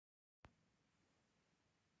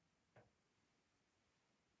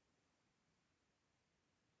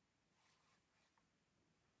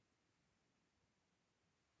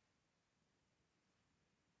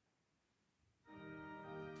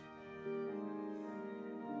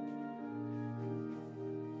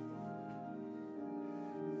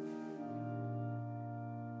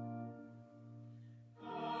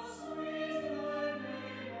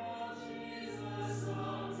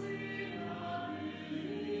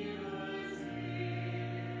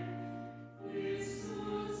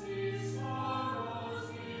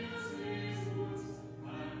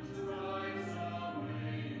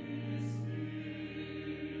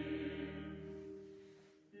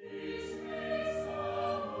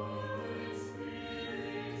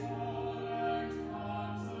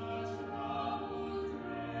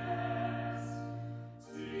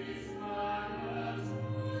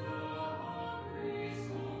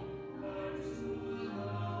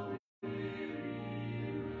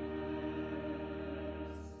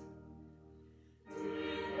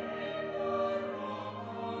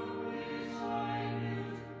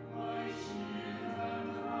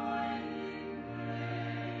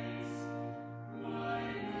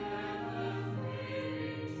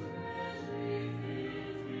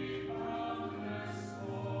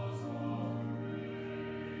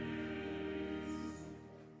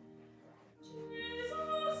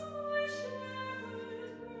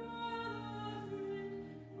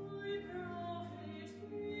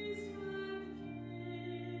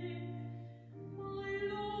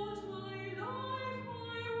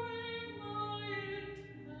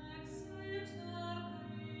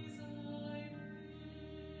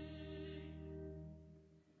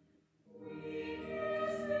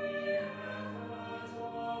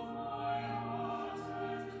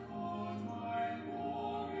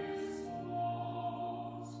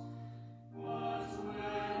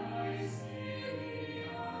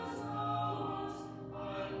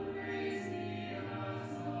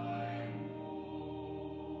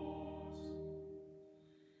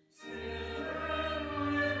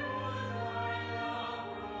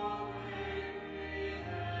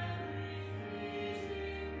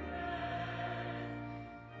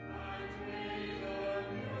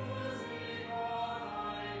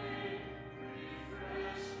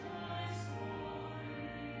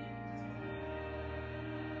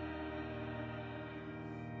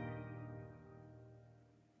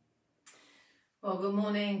Well, good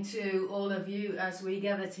morning to all of you as we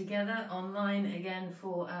gather together online again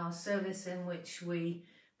for our service in which we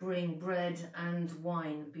bring bread and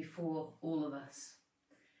wine before all of us.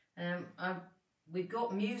 We've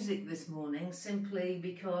got music this morning simply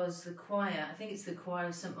because the choir, I think it's the choir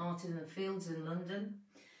of St Martin in the Fields in London,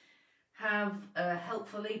 have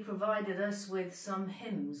helpfully provided us with some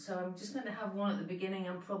hymns. So I'm just going to have one at the beginning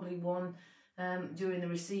and probably one during the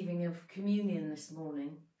receiving of communion this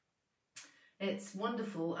morning. It's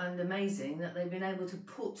wonderful and amazing that they've been able to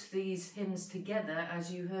put these hymns together,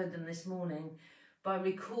 as you heard them this morning, by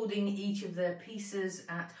recording each of their pieces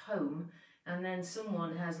at home, and then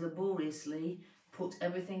someone has laboriously put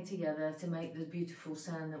everything together to make the beautiful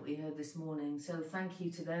sound that we heard this morning. So thank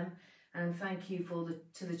you to them, and thank you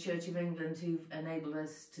to the Church of England who've enabled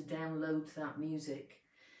us to download that music.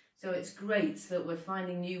 So it's great that we're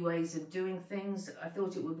finding new ways of doing things. I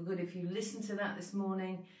thought it would be good if you listened to that this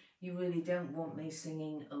morning. You really don't want me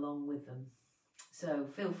singing along with them. So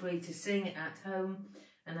feel free to sing at home,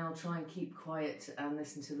 and I'll try and keep quiet and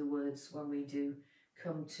listen to the words when we do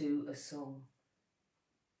come to a song.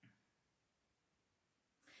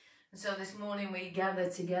 And so this morning we gather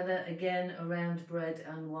together again around bread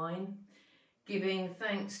and wine, giving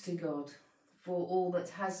thanks to God for all that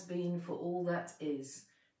has been, for all that is,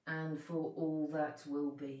 and for all that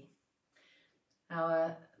will be.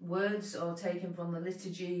 Our words are taken from the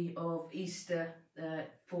liturgy of Easter,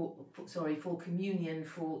 for communion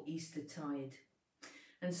for Eastertide.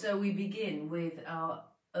 And so we begin with our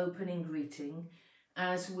opening greeting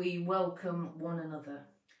as we welcome one another.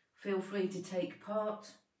 Feel free to take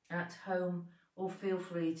part at home, or feel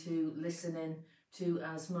free to listen in to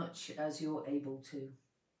as much as you're able to.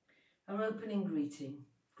 Our opening greeting: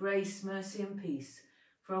 grace, mercy and peace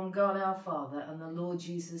from God our Father and the Lord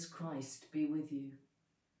Jesus Christ be with you.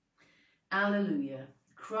 Alleluia.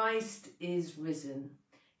 Christ is risen.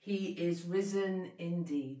 He is risen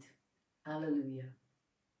indeed. Alleluia.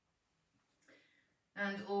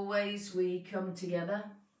 And always we come together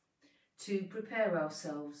to prepare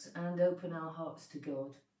ourselves and open our hearts to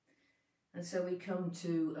God. And so we come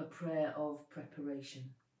to a prayer of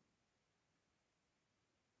preparation.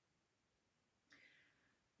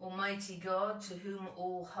 Almighty God, to whom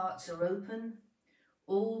all hearts are open,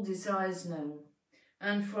 all desires known,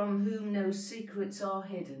 and from whom no secrets are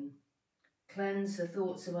hidden, cleanse the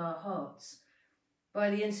thoughts of our hearts by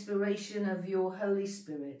the inspiration of your Holy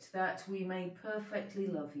Spirit, that we may perfectly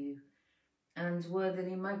love you and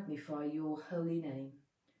worthily magnify your holy name,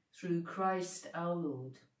 through Christ our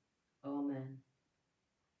Lord. Amen.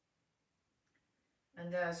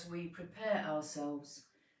 And as we prepare ourselves,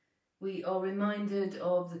 we are reminded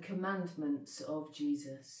of the commandments of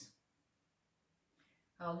Jesus.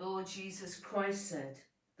 Our Lord Jesus Christ said,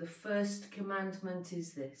 "The first commandment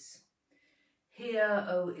is this: Hear,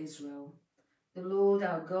 O Israel, the Lord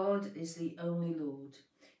our God is the only Lord.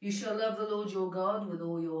 You shall love the Lord your God with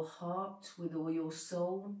all your heart, with all your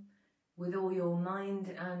soul, with all your mind,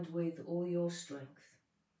 and with all your strength.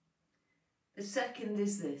 The second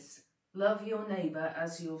is this: love your neighbour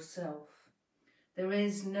as yourself. There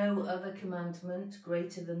is no other commandment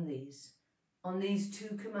greater than these. On these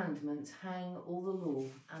two commandments hang all the law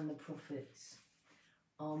and the prophets."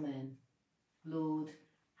 Amen. Lord,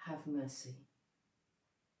 have mercy.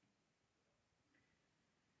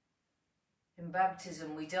 In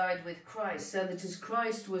baptism we died with Christ, so that as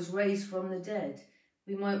Christ was raised from the dead,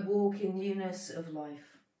 we might walk in newness of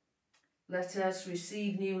life. Let us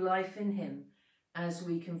receive new life in him as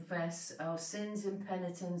we confess our sins in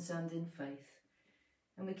penitence and in faith.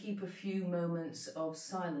 And we keep a few moments of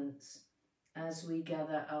silence as we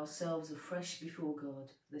gather ourselves afresh before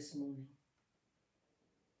God this morning.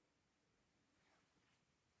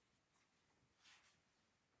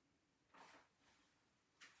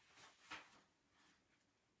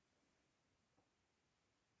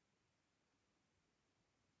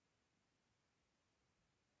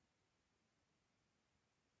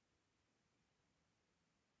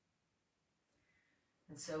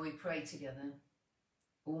 And so we pray together.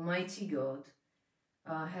 Almighty God,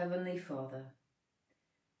 our Heavenly Father,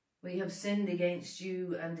 we have sinned against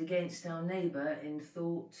you and against our neighbour in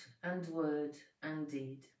thought and word and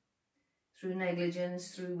deed, through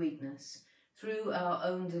negligence, through weakness, through our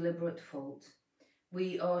own deliberate fault.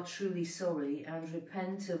 We are truly sorry and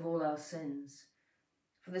repent of all our sins.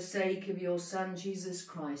 For the sake of your Son, Jesus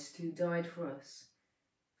Christ, who died for us,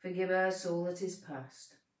 forgive us all that is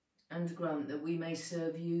past, and grant that we may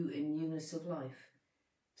serve you in newness of life,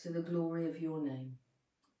 to the glory of your name.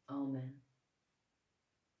 Amen.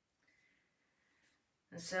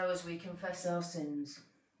 And so as we confess our sins,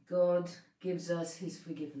 God gives us his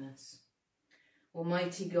forgiveness.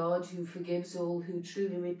 Almighty God, who forgives all who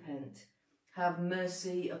truly repent, have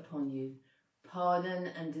mercy upon you, pardon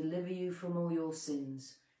and deliver you from all your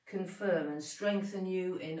sins, confirm and strengthen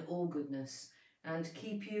you in all goodness, and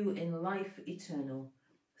keep you in life eternal,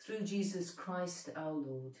 through Jesus Christ our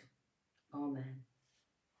Lord. Amen.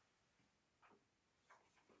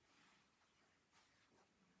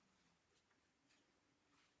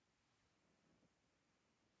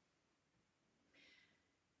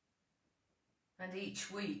 And each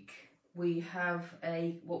week we have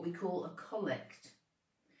what we call a collect.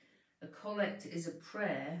 A collect is a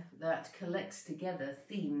prayer that collects together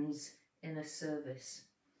themes in a service.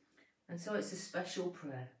 And so it's a special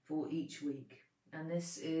prayer for each week. And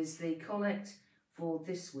this is the collect for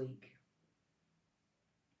this week.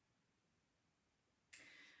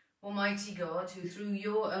 Almighty God, who through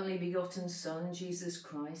your only begotten Son, Jesus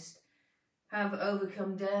Christ, have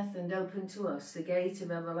overcome death and opened to us the gate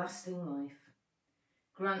of everlasting life,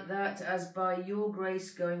 grant that, as by your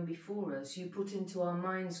grace going before us, you put into our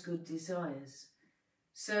minds good desires,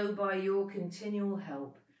 so by your continual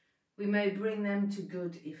help we may bring them to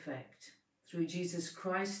good effect. Through Jesus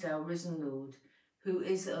Christ, our risen Lord, who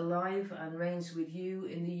is alive and reigns with you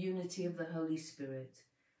in the unity of the Holy Spirit,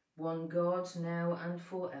 one God, now and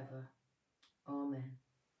forever. Amen.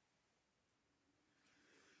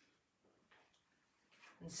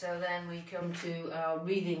 And so then we come to our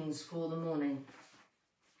readings for the morning.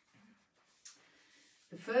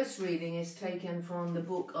 The first reading is taken from the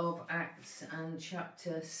book of Acts and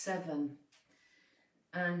chapter 7,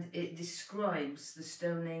 and it describes the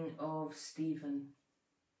stoning of Stephen.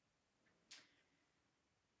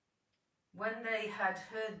 When they had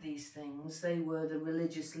heard these things, they were the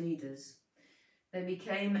religious leaders. They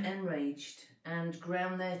became enraged and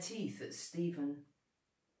ground their teeth at Stephen.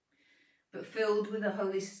 But filled with the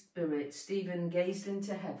Holy Spirit, Stephen gazed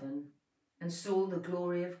into heaven and saw the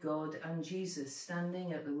glory of God and Jesus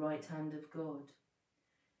standing at the right hand of God.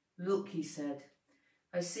 Look, he said,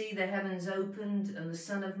 I see the heavens opened and the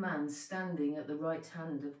Son of Man standing at the right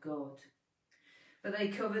hand of God. But they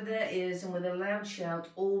covered their ears and with a loud shout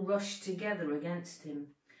all rushed together against him.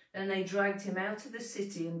 Then they dragged him out of the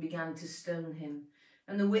city and began to stone him.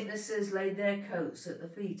 And the witnesses laid their coats at the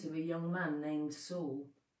feet of a young man named Saul.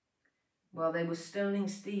 While they were stoning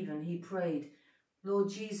Stephen, he prayed, Lord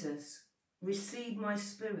Jesus, receive my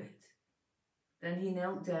spirit. Then he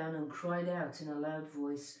knelt down and cried out in a loud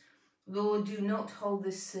voice, Lord, do not hold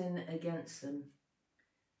this sin against them.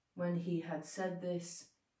 When he had said this,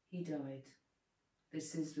 he died.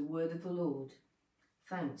 This is the word of the Lord.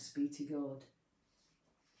 Thanks be to God.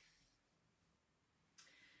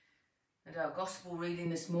 And our gospel reading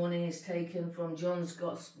this morning is taken from John's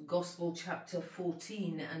Gospel chapter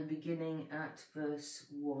 14 and beginning at verse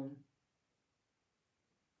 1.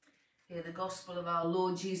 Hear the gospel of our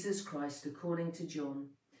Lord Jesus Christ according to John.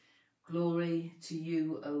 Glory to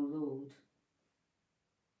you, O Lord.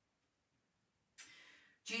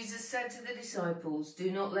 Jesus said to the disciples, do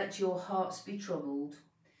not let your hearts be troubled.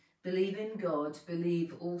 Believe in God,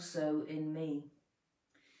 believe also in me.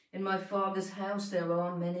 In my Father's house there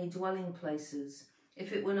are many dwelling places.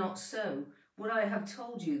 If it were not so, would I have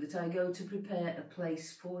told you that I go to prepare a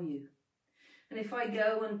place for you? And if I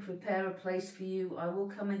go and prepare a place for you, I will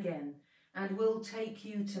come again and will take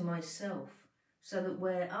you to myself, so that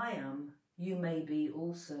where I am, you may be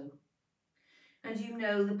also. And you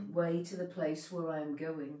know the way to the place where I am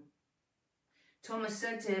going. Thomas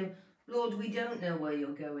said to him, Lord, we don't know where you're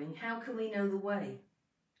going. How can we know the way?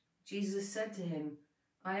 Jesus said to him,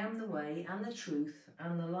 I am the way and the truth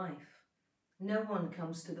and the life. No one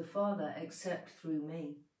comes to the Father except through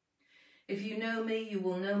me. If you know me, you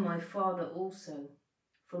will know my Father also.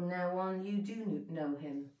 From now on you do know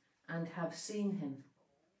him and have seen him.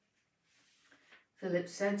 Philip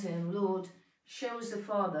said to him, Lord, show us the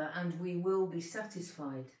Father and we will be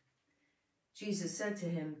satisfied. Jesus said to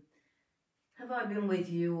him, have I been with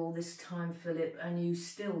you all this time, Philip, and you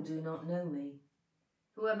still do not know me?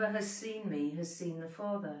 Whoever has seen me has seen the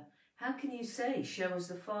Father. How can you say, show us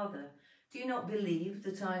the Father? Do you not believe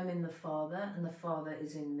that I am in the Father and the Father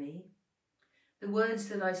is in me? The words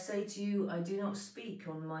that I say to you I do not speak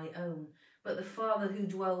on my own, but the Father who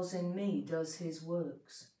dwells in me does his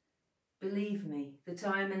works. Believe me that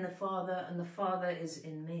I am in the Father and the Father is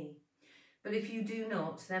in me. But if you do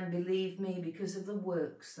not, then believe me because of the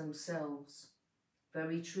works themselves.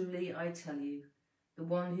 Very truly I tell you, the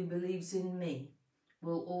one who believes in me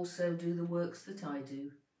will also do the works that I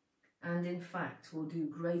do, and in fact will do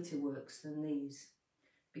greater works than these,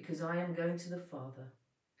 because I am going to the Father.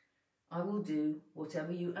 I will do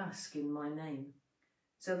whatever you ask in my name,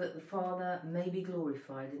 so that the Father may be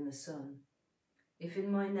glorified in the Son. If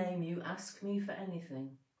in my name you ask me for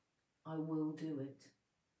anything, I will do it.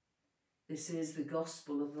 This is the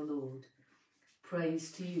gospel of the Lord.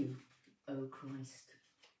 Praise to you, O Christ.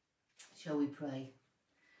 Shall we pray?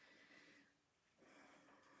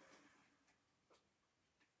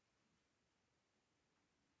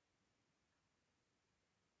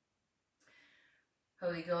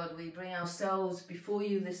 Holy God, we bring ourselves before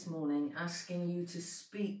you this morning, asking you to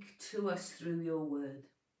speak to us through your word.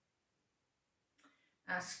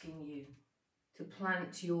 Asking you to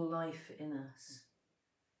plant your life in us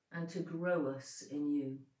and to grow us in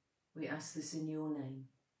you. We ask this in your name.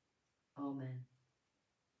 Amen.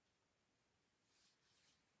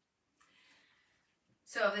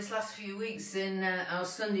 So this last few weeks in our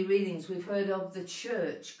Sunday readings, we've heard of the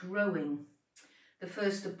church growing. The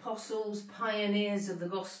first apostles, pioneers of the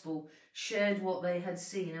gospel, shared what they had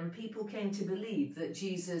seen, and people came to believe that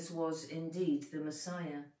Jesus was indeed the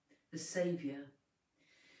Messiah, the Saviour.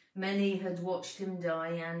 Many had watched him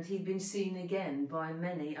die, and he'd been seen again by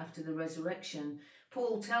many after the resurrection.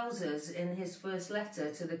 Paul tells us in his first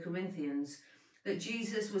letter to the Corinthians that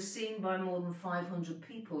Jesus was seen by more than 500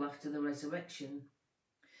 people after the resurrection.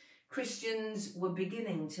 Christians were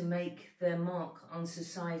beginning to make their mark on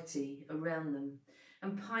society around them,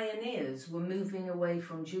 and pioneers were moving away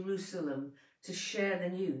from Jerusalem to share the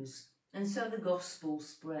news, and so the gospel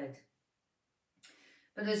spread.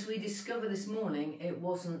 But as we discover this morning, it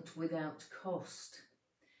wasn't without cost.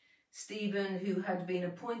 Stephen, who had been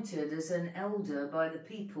appointed as an elder by the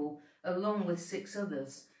people, along with 6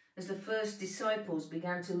 others, as the first disciples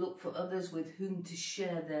began to look for others with whom to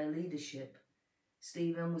share their leadership,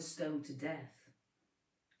 Stephen was stoned to death.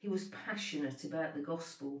 He was passionate about the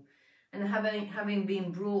gospel, and having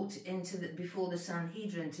been brought before the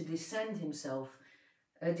Sanhedrin to defend himself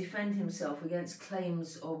against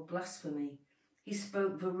claims of blasphemy, he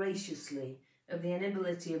spoke voraciously of the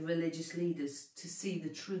inability of religious leaders to see the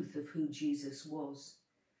truth of who Jesus was.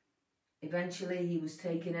 Eventually he was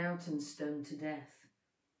taken out and stoned to death,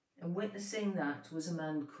 and witnessing that was a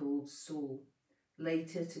man called Saul,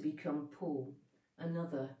 later to become Paul,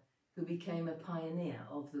 another who became a pioneer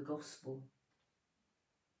of the gospel.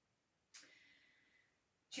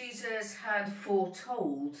 Jesus had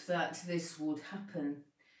foretold that this would happen.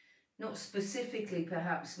 Not specifically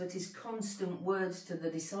perhaps, but his constant words to the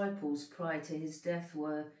disciples prior to his death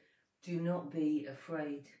were, "Do not be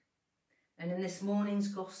afraid." And in this morning's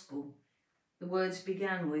gospel, the words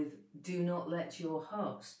began with, "Do not let your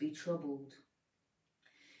hearts be troubled."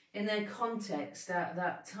 In their context at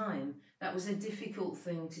that time, that was a difficult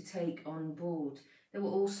thing to take on board. There were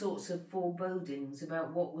all sorts of forebodings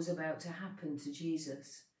about what was about to happen to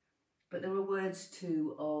Jesus. But there were words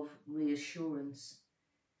too of reassurance.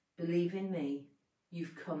 Believe in me,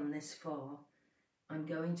 you've come this far. I'm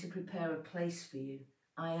going to prepare a place for you.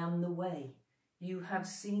 I am the way. You have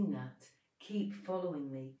seen that. Keep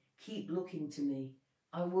following me. Keep looking to me.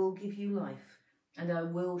 I will give you life, and I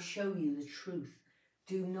will show you the truth.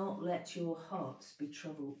 Do not let your hearts be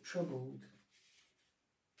troubled.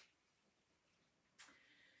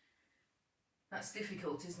 That's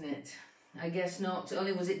difficult, isn't it? I guess not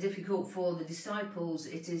only was it difficult for the disciples,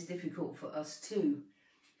 it is difficult for us too,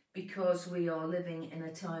 because we are living in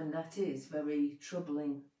a time that is very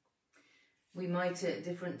troubling. We might at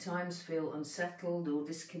different times feel unsettled or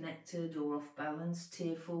disconnected or off balance,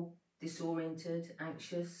 tearful, disoriented,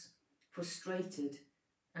 anxious, frustrated,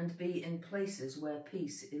 and be in places where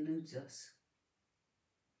peace eludes us.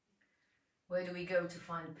 Where do we go to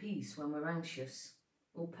find peace when we're anxious,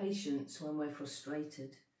 or patience when we're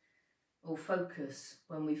frustrated, or focus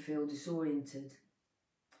when we feel disoriented?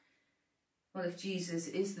 Well, if Jesus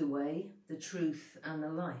is the way, the truth and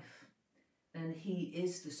the life, then he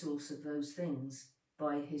is the source of those things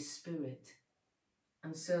by his Spirit.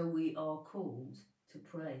 And so we are called to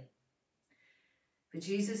pray. For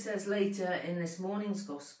Jesus says later in this morning's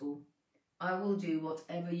gospel, "I will do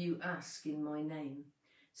whatever you ask in my name,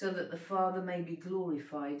 so that the Father may be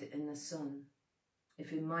glorified in the Son.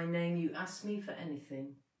 If in my name you ask me for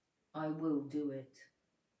anything, I will do it."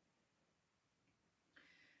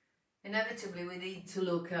 Inevitably, we need to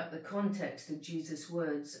look at the context of Jesus'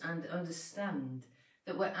 words and understand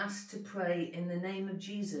that we're asked to pray in the name of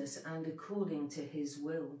Jesus and according to his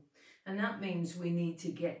will. And that means we need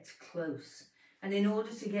to get close. And in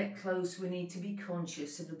order to get close, we need to be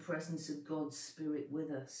conscious of the presence of God's Spirit with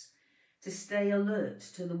us, to stay alert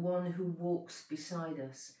to the one who walks beside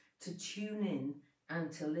us, to tune in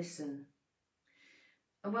and to listen.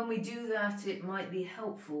 And when we do that, it might be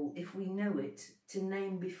helpful, if we know it, to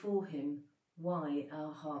name before him why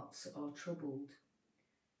our hearts are troubled.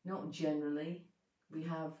 Not generally. We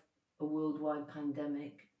have a worldwide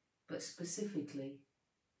pandemic, but specifically,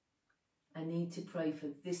 I need to pray for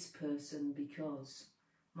this person because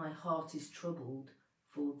my heart is troubled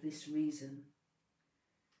for this reason.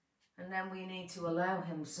 And then we need to allow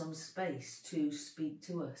him some space to speak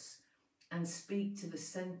to us and speak to the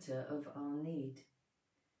centre of our need,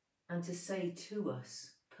 and to say to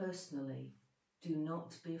us personally, do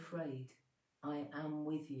not be afraid, I am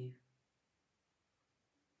with you.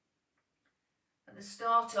 At the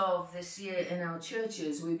start of this year in our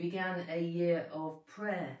churches, we began a year of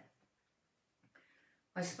prayer.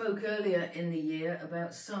 I spoke earlier in the year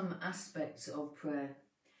about some aspects of prayer.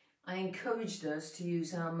 I encouraged us to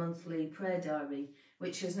use our monthly prayer diary,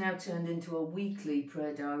 which has now turned into a weekly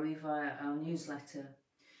prayer diary via our newsletter.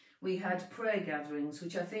 We had prayer gatherings,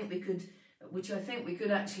 which I think we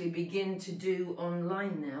could actually begin to do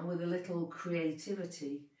online now with a little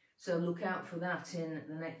creativity. So look out for that in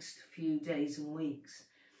the next few days and weeks.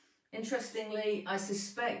 Interestingly, I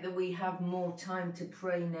suspect that we have more time to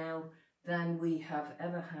pray now than we have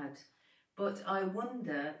ever had. But I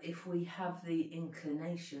wonder if we have the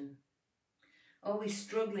inclination. Are we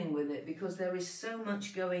struggling with it because there is so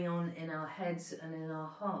much going on in our heads and in our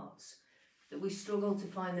hearts that we struggle to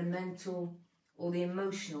find the mental or the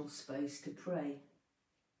emotional space to pray?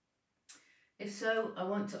 If so, I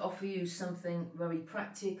want to offer you something very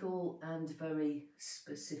practical and very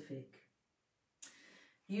specific.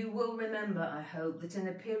 You will remember, I hope, that in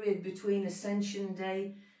the period between Ascension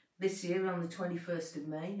Day this year on the 21st of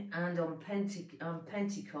May and on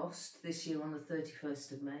Pentecost this year on the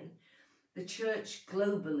 31st of May, the Church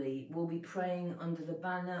globally will be praying under the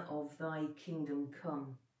banner of Thy Kingdom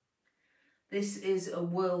Come. This is a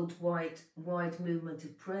worldwide movement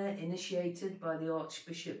of prayer initiated by the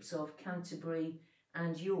Archbishops of Canterbury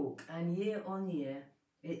and York, and year on year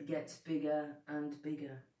it gets bigger and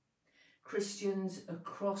bigger. Christians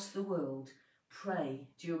across the world pray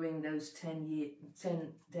during those 10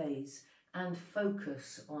 days and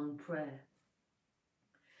focus on prayer.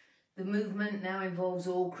 The movement now involves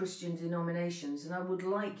all Christian denominations, and I would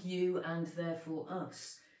like you and therefore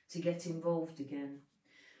us to get involved again.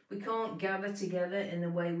 We can't gather together in the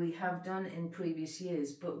way we have done in previous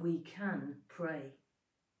years, but we can pray.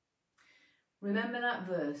 Remember that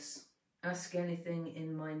verse, ask anything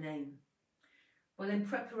in my name. Well, in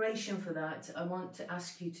preparation for that, I want to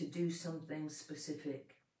ask you to do something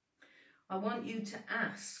specific. I want you to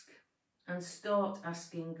ask and start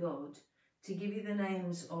asking God to give you the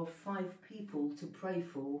names of 5 people to pray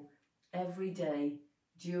for every day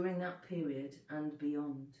during that period and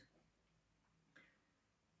beyond.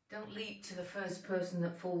 Don't leap to the first person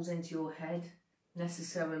that falls into your head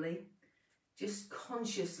necessarily. Just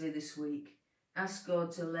consciously this week, ask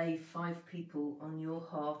God to lay 5 people on your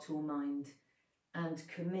heart or mind and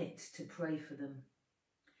commit to pray for them.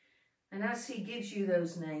 And as he gives you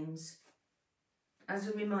those names, as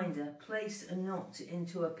a reminder, place a knot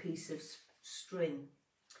into a piece of string.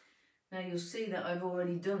 Now you'll see that I've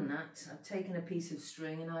already done that. I've taken a piece of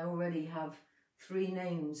string and I already have 3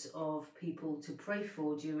 names of people to pray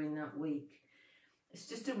for during that week. It's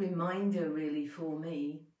just a reminder really for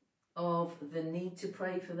me of the need to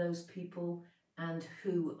pray for those people and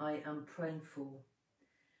who I am praying for.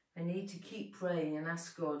 I need to keep praying and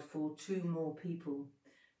ask God for 2 more people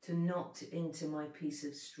to knot into my piece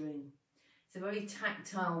of string. It's a very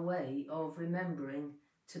tactile way of remembering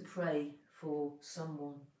to pray for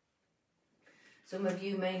someone. Some of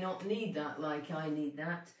you may not need that like I need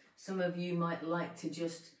that. Some of you might like to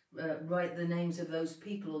just write the names of those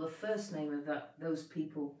people or the first name of those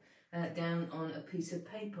people down on a piece of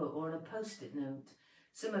paper or on a post-it note.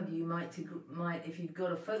 Some of you might, if you've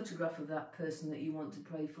got a photograph of that person that you want to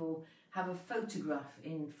pray for, have a photograph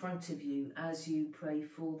in front of you as you pray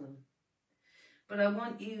for them. But I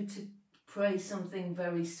want you to pray something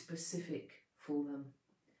very specific for them,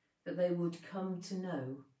 that they would come to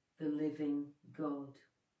know the living God.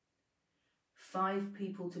 5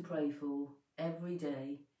 people to pray for every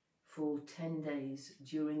day for 10 days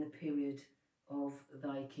during the period of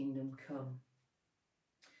Thy Kingdom Come.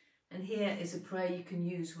 And here is a prayer you can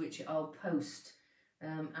use, which I'll post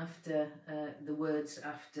after the words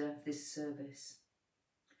after this service.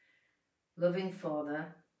 Loving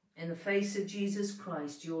Father, in the face of Jesus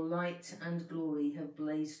Christ, your light and glory have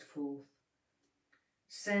blazed forth.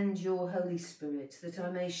 Send your Holy Spirit that I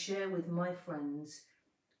may share with my friends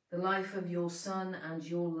the life of your Son and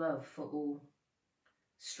your love for all.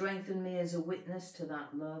 Strengthen me as a witness to that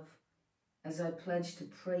love as I pledge to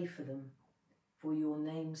pray for them for your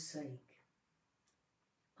name's sake.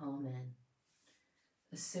 Amen.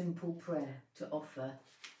 A simple prayer to offer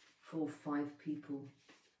for 5 people.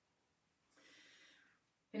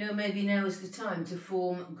 You know, maybe now is the time to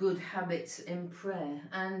form good habits in prayer,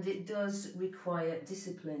 and it does require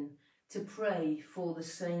discipline to pray for the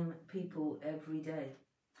same people every day.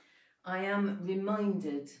 I am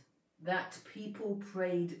reminded that people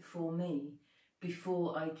prayed for me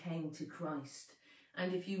before I came to Christ.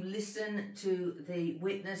 And if you listen to the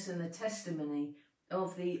witness and the testimony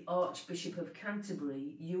of the Archbishop of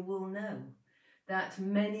Canterbury, you will know that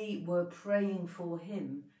many were praying for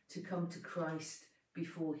him to come to Christ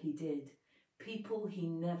before he did. People he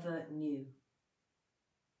never knew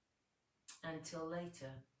until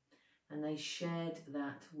later, and they shared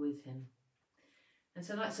that with him. And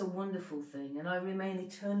so that's a wonderful thing, and I remain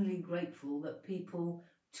eternally grateful that people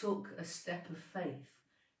took a step of faith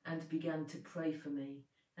and began to pray for me.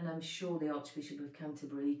 And I'm sure the Archbishop of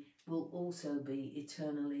Canterbury will also be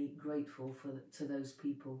eternally grateful to those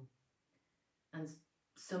people. And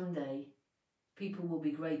someday people will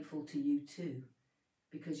be grateful to you too,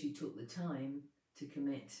 because you took the time to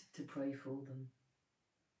commit to pray for them.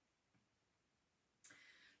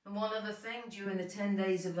 And one other thing, during the 10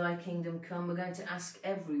 days of Thy Kingdom Come, we're going to ask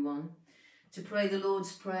everyone to pray the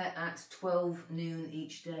Lord's Prayer at 12 noon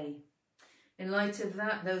each day. In light of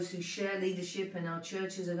that, those who share leadership in our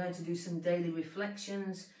churches are going to do some daily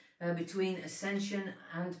reflections between Ascension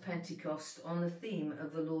and Pentecost on the theme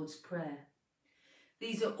of the Lord's Prayer.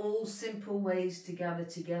 These are all simple ways to gather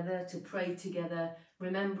together, to pray together,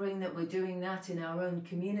 remembering that we're doing that in our own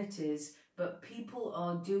communities, but people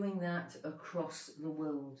are doing that across the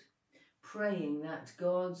world, praying that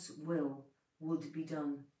God's will would be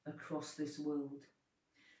done across this world.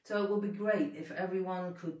 So it would be great if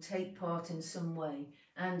everyone could take part in some way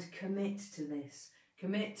and commit to this,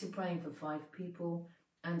 commit to praying for 5 people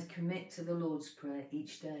and commit to the Lord's Prayer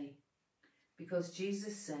each day. Because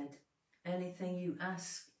Jesus said, anything you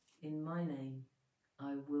ask in my name,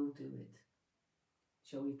 I will do it.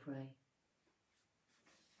 Shall we pray?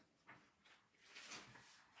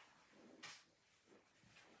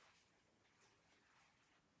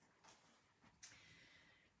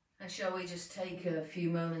 And shall we just take a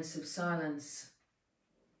few moments of silence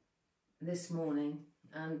this morning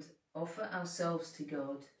and offer ourselves to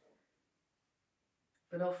God,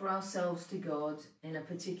 but offer ourselves to God in a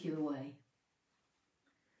particular way,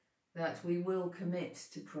 that we will commit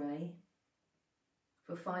to pray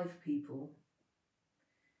for 5 people,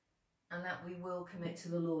 and that we will commit to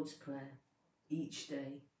the Lord's Prayer each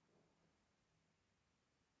day,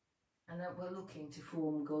 and that we're looking to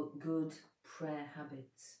form good prayer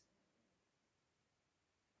habits.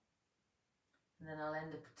 And then I'll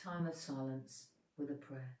end a time of silence with a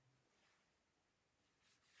prayer.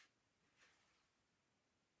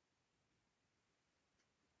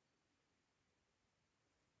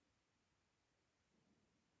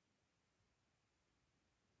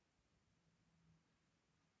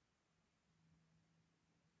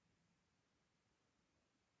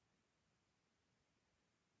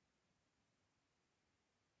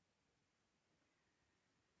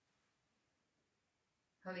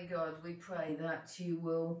 Holy God, we pray that you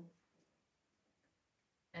will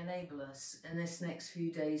enable us in this next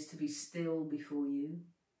few days to be still before you,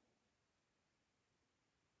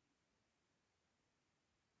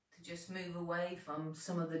 to just move away from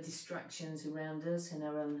some of the distractions around us in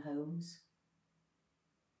our own homes,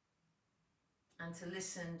 and to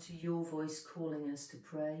listen to your voice calling us to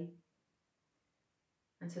pray,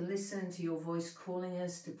 and to listen to your voice calling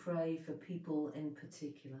us to pray for people in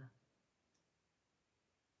particular.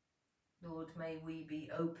 Lord, may we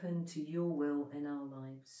be open to your will in our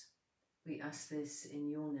lives. We ask this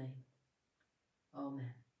in your name.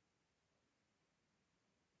 Amen.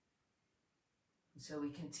 And so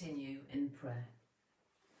we continue in prayer.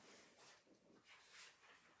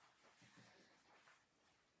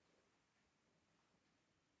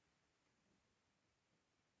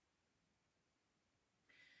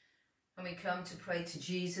 And we come to pray to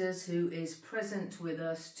Jesus, who is present with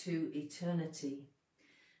us to eternity.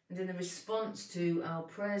 And in response to our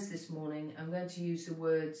prayers this morning, I'm going to use the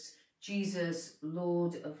words, Jesus,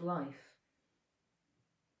 Lord of life.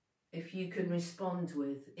 If you can respond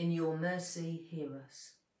with, in your mercy, hear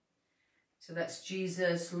us. So that's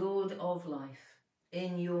Jesus, Lord of life.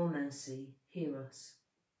 In your mercy, hear us.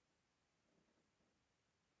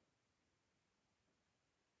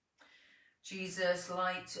 Jesus,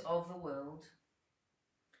 light of the world,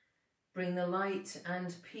 bring the light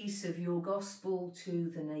and peace of your gospel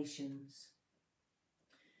to the nations.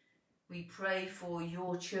 We pray for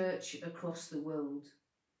your church across the world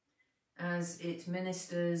as it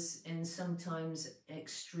ministers in sometimes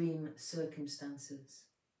extreme circumstances.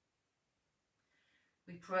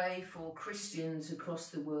 We pray for Christians across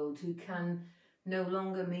the world who can no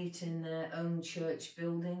longer meet in their own church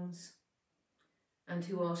buildings, and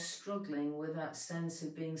who are struggling with that sense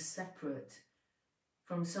of being separate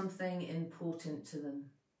from something important to them.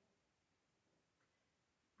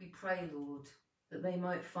 We pray, Lord, that they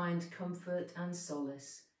might find comfort and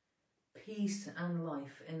solace, peace and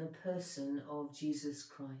life in the person of Jesus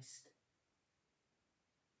Christ.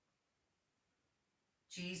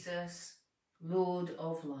 Jesus, Lord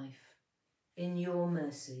of life, in your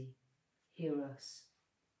mercy, hear us.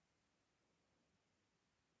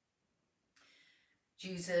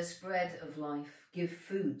 Jesus, bread of life, give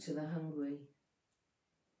food to the hungry.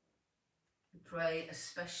 We pray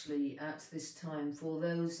especially at this time for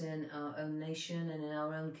those in our own nation and in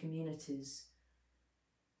our own communities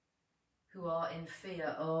who are in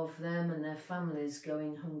fear of them and their families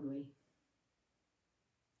going hungry.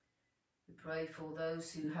 We pray for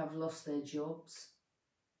those who have lost their jobs.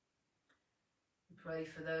 We pray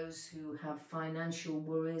for those who have financial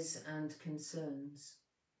worries and concerns.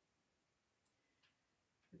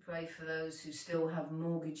 We pray for those who still have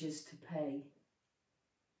mortgages to pay,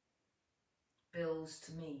 bills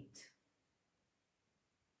to meet.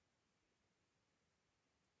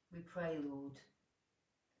 We pray, Lord,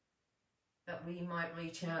 that we might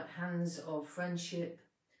reach out hands of friendship,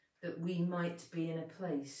 that we might be in a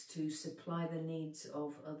place to supply the needs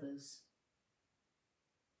of others.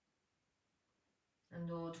 And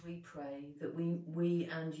Lord, we pray that we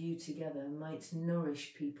and you together might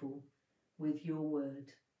nourish people with your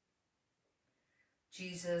word.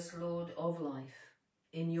 Jesus, Lord of life,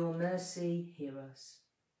 in your mercy, hear us.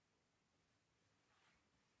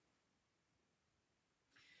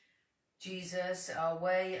 Jesus, our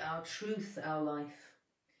way, our truth, our life,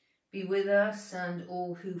 be with us and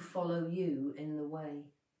all who follow you in the way.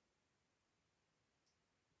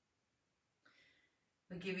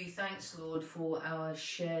 We give you thanks, Lord, for our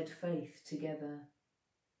shared faith together.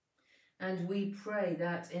 And we pray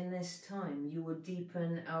that in this time you would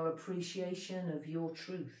deepen our appreciation of your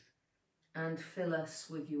truth and fill us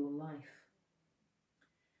with your life.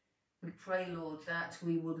 We pray, Lord, that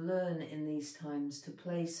we would learn in these times to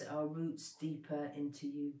place our roots deeper into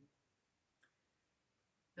you,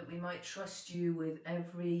 that we might trust you with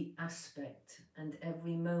every aspect and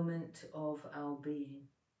every moment of our being.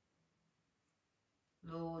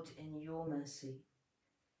 Lord, in your mercy,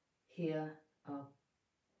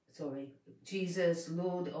 Jesus,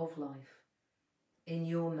 Lord of life, in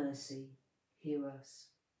your mercy, hear us.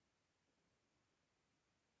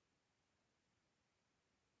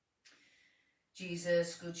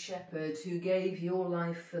 Jesus, Good Shepherd, who gave your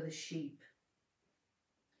life for the sheep,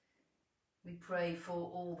 we pray for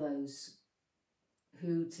all those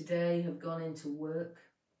who today have gone into work,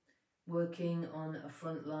 working on a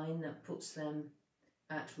front line that puts them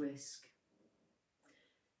at risk.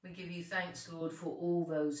 We give you thanks, Lord, for all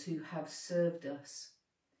those who have served us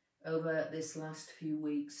over this last few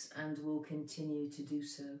weeks and will continue to do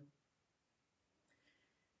so.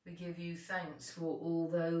 We give you thanks for all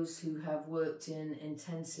those who have worked in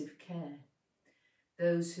intensive care,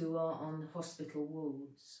 those who are on hospital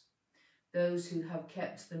wards, those who have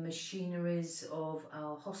kept the machineries of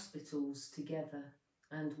our hospitals together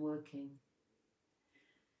and working.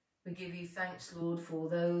 We give you thanks, Lord, for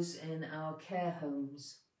those in our care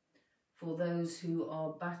homes, for those who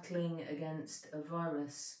are battling against a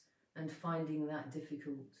virus and finding that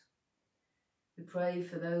difficult. We pray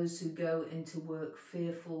for those who go into work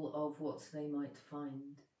fearful of what they might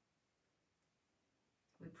find.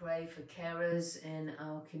 We pray for carers in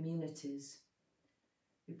our communities.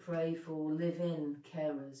 We pray for live-in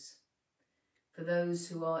carers, for those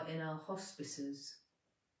who are in our hospices.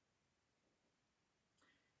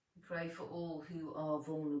 We pray for all who are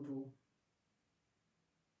vulnerable.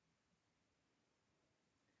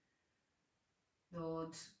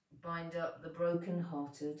 Lord, bind up the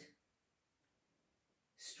broken-hearted,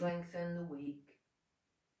 strengthen the weak,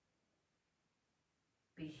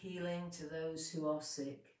 be healing to those who are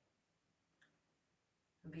sick,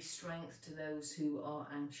 and be strength to those who are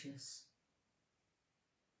anxious.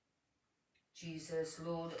 Jesus,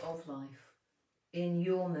 Lord of life, in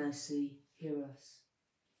your mercy, hear us.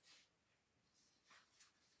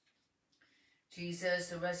 Jesus,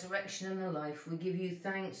 the resurrection and the life, we give you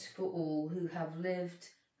thanks for all who have lived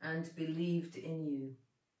and believed in you.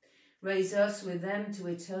 Raise us with them to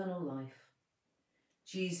eternal life.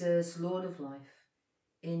 Jesus, Lord of life,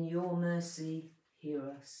 in your mercy, hear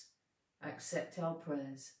us. Accept our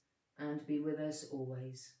prayers and be with us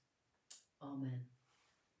always. Amen.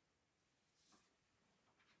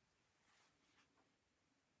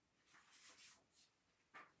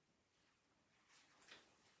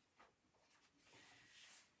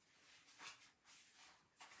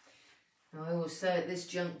 I always say at this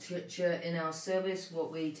juncture in our service,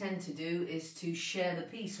 what we tend to do is to share the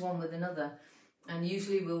peace one with another. And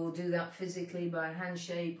usually we'll do that physically by a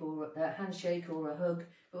handshake or a hug,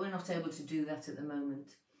 but we're not able to do that at the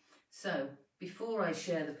moment. So before I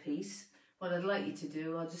share the peace, what I'd like you to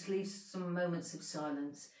do, I'll just leave some moments of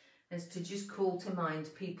silence, is to just call to mind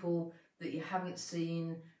people that you haven't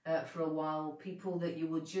seen for a while, people that you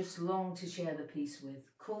would just long to share the peace with.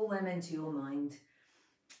 Call them into your mind,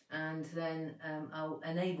 and then I'll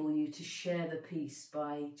enable you to share the peace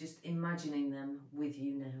by just imagining them with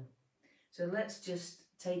you now. So let's just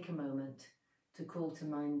take a moment to call to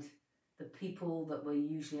mind the people that we're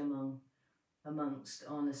usually amongst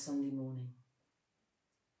on a Sunday morning.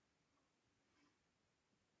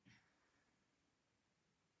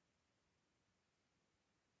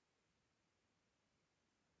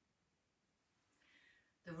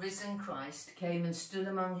 The risen Christ came and stood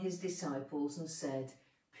among his disciples and said,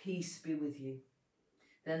 "Peace be with you."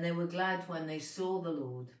 Then they were glad when they saw the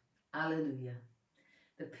Lord. Alleluia.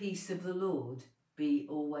 The peace of the Lord be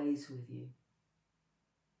always with you.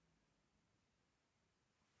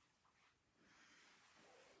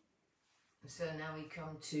 So now we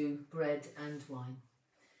come to bread and wine,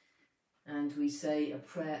 and we say a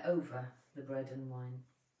prayer over the bread and wine.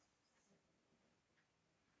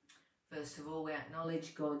 First of all, we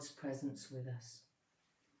acknowledge God's presence with us.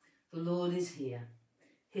 The Lord is here.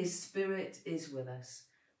 His Spirit is with us.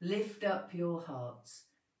 Lift up your hearts.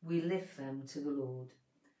 We lift them to the Lord.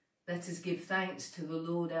 Let us give thanks to the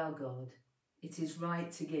Lord our God. It is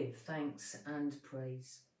right to give thanks and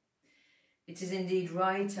praise. It is indeed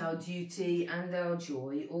right, our duty and our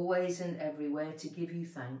joy, always and everywhere to give you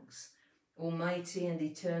thanks, Almighty and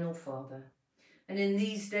eternal Father, and in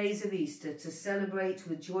these days of Easter to celebrate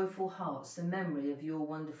with joyful hearts the memory of your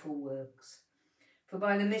wonderful works. For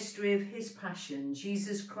by the mystery of his passion,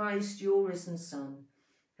 Jesus Christ, your risen Son,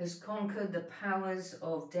 has conquered the powers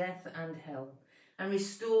of death and hell, and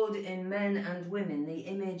restored in men and women the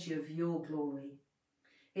image of your glory.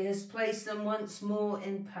 He has placed them once more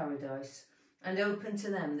in paradise, and opened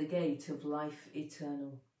to them the gate of life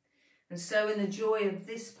eternal. And so in the joy of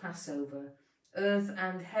this Passover, earth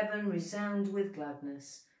and heaven resound with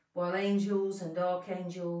gladness, while angels and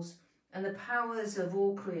archangels and the powers of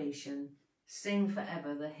all creation sing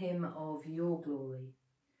forever the hymn of your glory.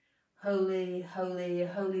 Holy, holy,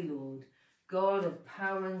 holy Lord, God of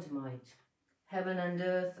power and might, heaven and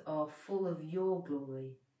earth are full of your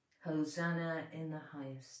glory. Hosanna in the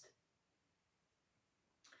highest.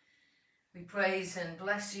 We praise and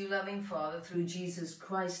bless you, loving Father, through Jesus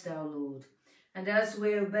Christ our Lord. And as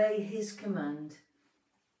we obey his command,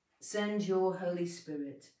 send your Holy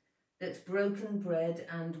Spirit, that broken bread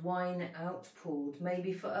and wine outpoured may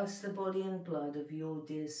be for us the body and blood of your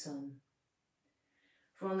dear Son.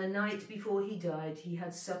 For on the night before he died, he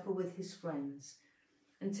had supper with his friends,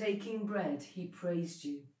 and taking bread, he praised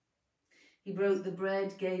you. He broke the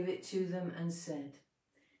bread, gave it to them, and said,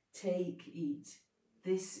 "Take, eat.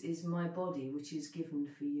 This is my body, which is given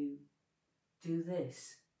for you. Do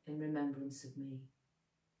this in remembrance of me."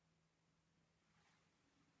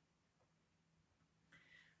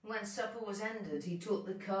 When supper was ended, he took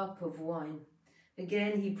the cup of wine.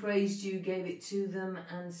 Again he praised you, gave it to them,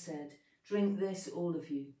 and said, "Drink this, all of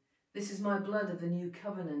you. This is my blood of the new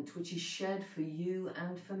covenant, which is shed for you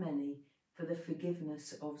and for many for the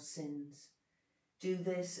forgiveness of sins. Do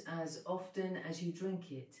this as often as you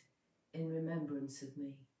drink it in remembrance of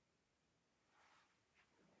me."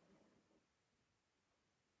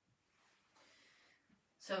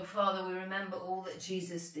 So, Father, we remember all that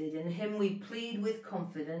Jesus did. In him we plead with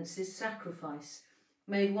confidence his sacrifice,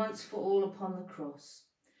 made once for all upon the cross.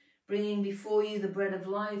 Bringing before you the bread of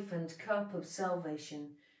life and cup of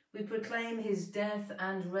salvation, we proclaim his death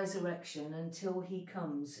and resurrection until he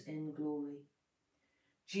comes in glory.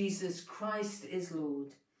 Jesus Christ is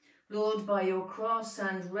Lord. Lord, by your cross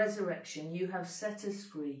and resurrection, you have set us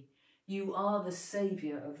free. You are the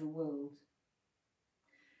Saviour of the world.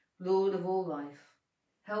 Lord of all life,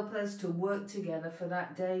 help us to work together for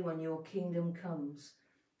that day when your kingdom comes,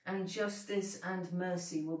 and justice and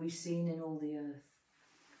mercy will be seen in all the earth.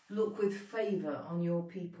 Look with favour on your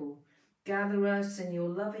people. Gather us in your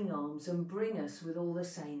loving arms and bring us with all the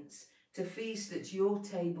saints to feast at your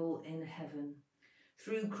table in heaven.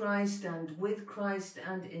 Through Christ and with Christ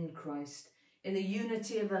and in Christ, in the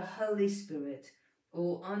unity of the Holy Spirit,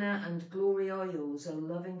 all honour and glory are yours, O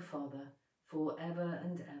loving Father, for ever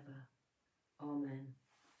and ever. Amen.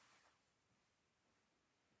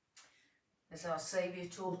 As our Saviour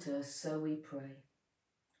taught us, so we pray.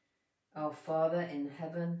 Our Father in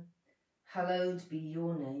heaven, hallowed be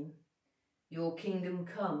your name. Your kingdom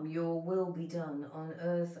come, your will be done on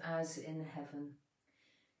earth as in heaven.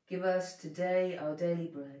 Give us today our daily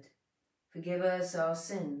bread. Forgive us our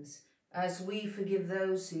sins, as we forgive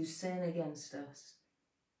those who sin against us.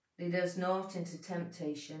 Lead us not into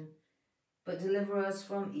temptation, but deliver us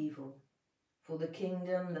from evil. For the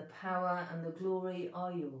kingdom, the power, and the glory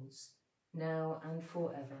are yours, now and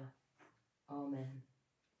forever. Amen.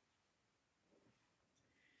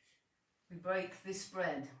 We break this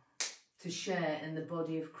bread to share in the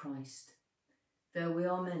body of Christ. Though we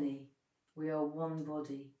are many, we are one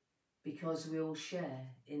body, because we all share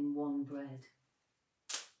in one bread.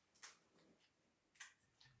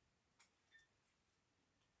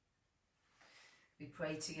 We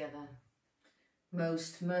pray together.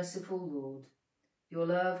 Most merciful Lord, your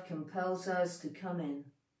love compels us to come in.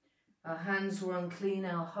 Our hands were unclean,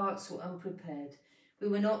 our hearts were unprepared. We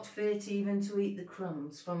were not fit even to eat the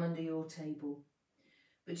crumbs from under your table.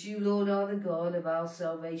 But you, Lord, are the God of our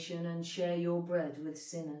salvation and share your bread with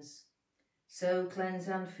sinners. So cleanse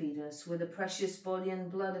and feed us with the precious body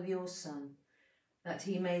and blood of your Son, that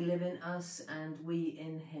he may live in us and we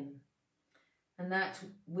in him, and that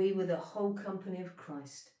we with the whole company of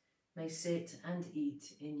Christ may sit and eat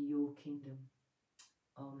in your kingdom.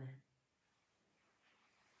 Amen.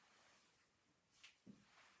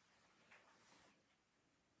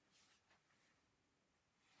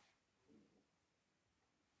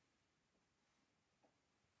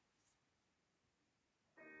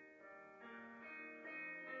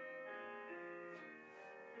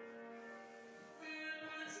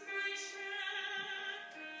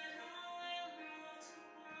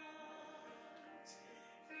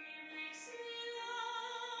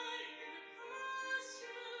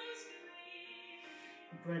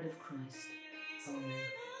 Bread of Christ. Amen.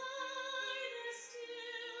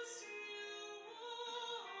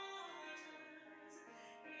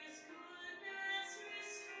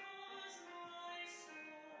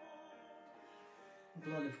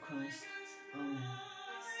 Blood of Christ. Amen.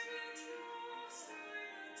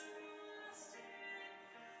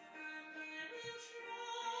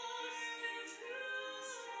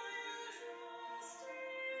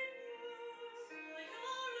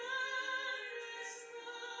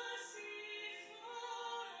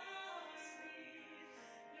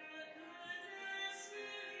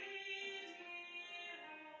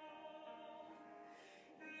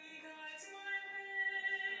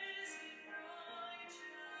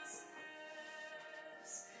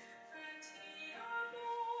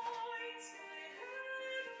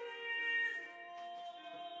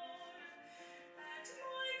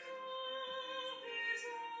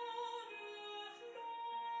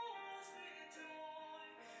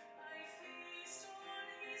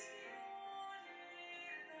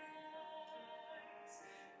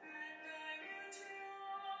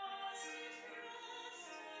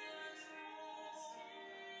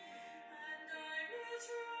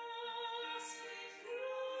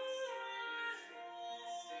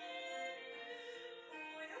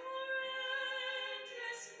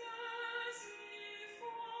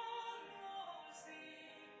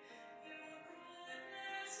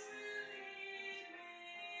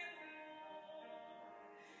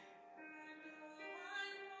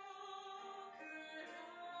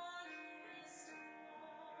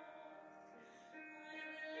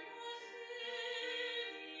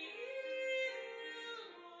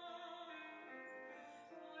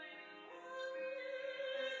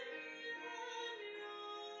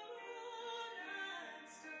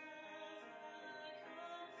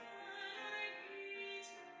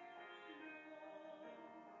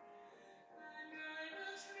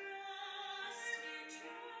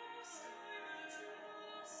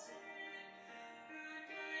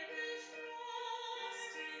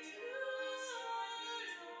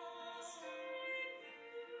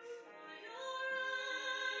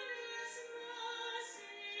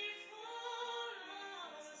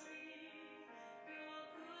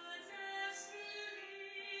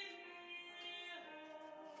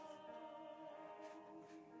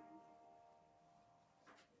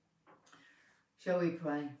 Shall we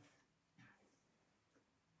pray?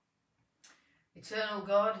 Eternal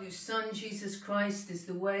God, whose Son Jesus Christ is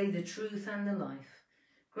the way, the truth and the life,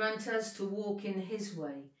 grant us to walk in his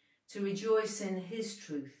way, to rejoice in his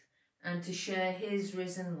truth, and to share his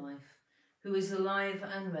risen life, who is alive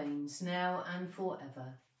and reigns now and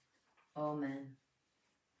forever. Amen.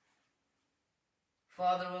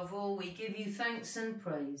 Father of all, we give you thanks and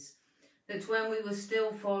praise, that when we were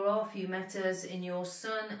still far off, you met us in your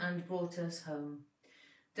Son and brought us home.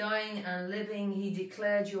 Dying and living, he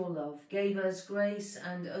declared your love, gave us grace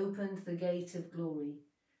and opened the gate of glory.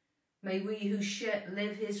 May we who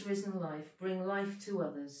live his risen life bring life to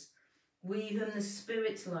others. We whom the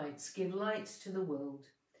Spirit lights give light to the world.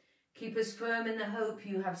 Keep us firm in the hope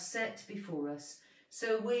you have set before us,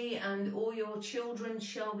 so we and all your children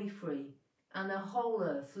shall be free, and the whole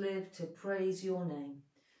earth live to praise your name.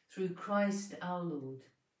 Through Christ our Lord.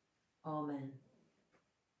 Amen.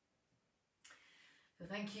 So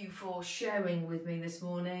thank you for sharing with me this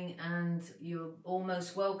morning, and you're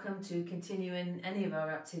almost welcome to continue in any of our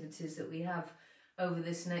activities that we have over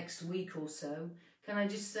this next week or so. Can I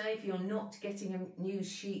just say, if you're not getting a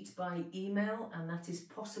news sheet by email, and that is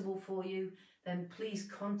possible for you, then please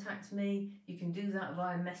contact me. You can do that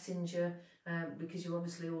via Messenger, because you're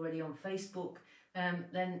obviously already on Facebook.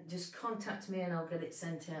 Then just contact me and I'll get it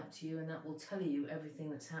sent out to you, and that will tell you everything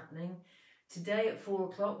that's happening. Today at 4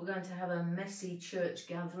 o'clock we're going to have a messy church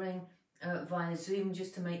gathering via Zoom,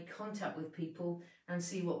 just to make contact with people and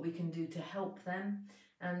see what we can do to help them.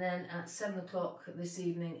 And then at 7 o'clock this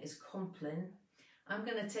evening is Compline. I'm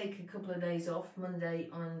going to take a couple of days off, Monday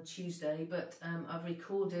and Tuesday, but I've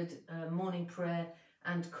recorded morning prayer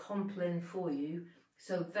and Compline for you.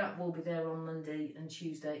 So that will be there on Monday and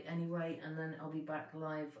Tuesday anyway, and then I'll be back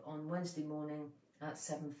live on Wednesday morning at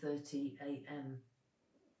 7:30 a.m.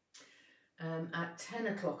 At 10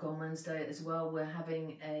 o'clock on Wednesday as well, we're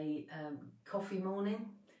having a coffee morning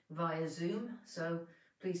via Zoom. So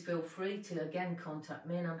please feel free to again contact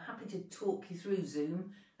me, and I'm happy to talk you through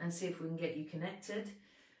Zoom and see if we can get you connected.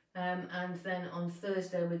 And then on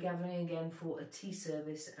Thursday we're gathering again for a tea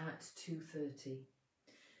service at 2:30.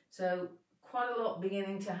 So quite a lot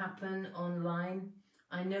beginning to happen online.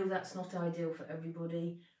 I know that's not ideal for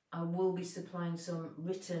everybody. I will be supplying some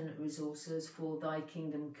written resources for Thy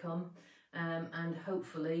Kingdom Come, and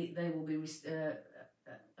hopefully they will be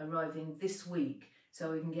arriving this week,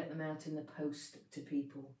 so we can get them out in the post to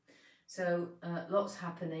people. So lots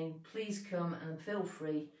happening. Please come and feel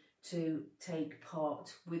free to take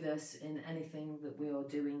part with us in anything that we are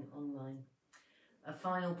doing online. A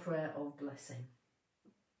final prayer of blessing.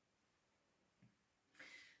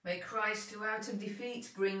 May Christ, who out of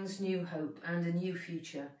defeat brings new hope and a new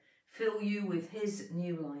future, fill you with his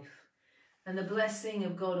new life. And the blessing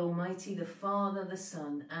of God Almighty, the Father, the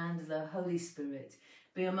Son, and the Holy Spirit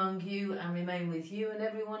be among you and remain with you and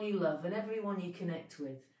everyone you love and everyone you connect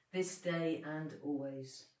with, this day and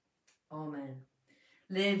always. Amen.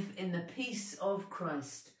 Live in the peace of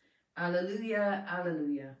Christ. Alleluia,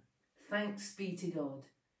 alleluia. Thanks be to God.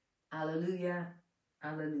 Alleluia,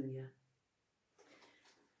 alleluia.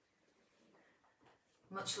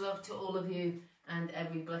 Much love to all of you, and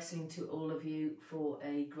every blessing to all of you for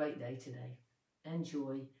a great day today.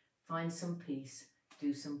 Enjoy, find some peace,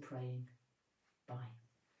 do some praying. Bye.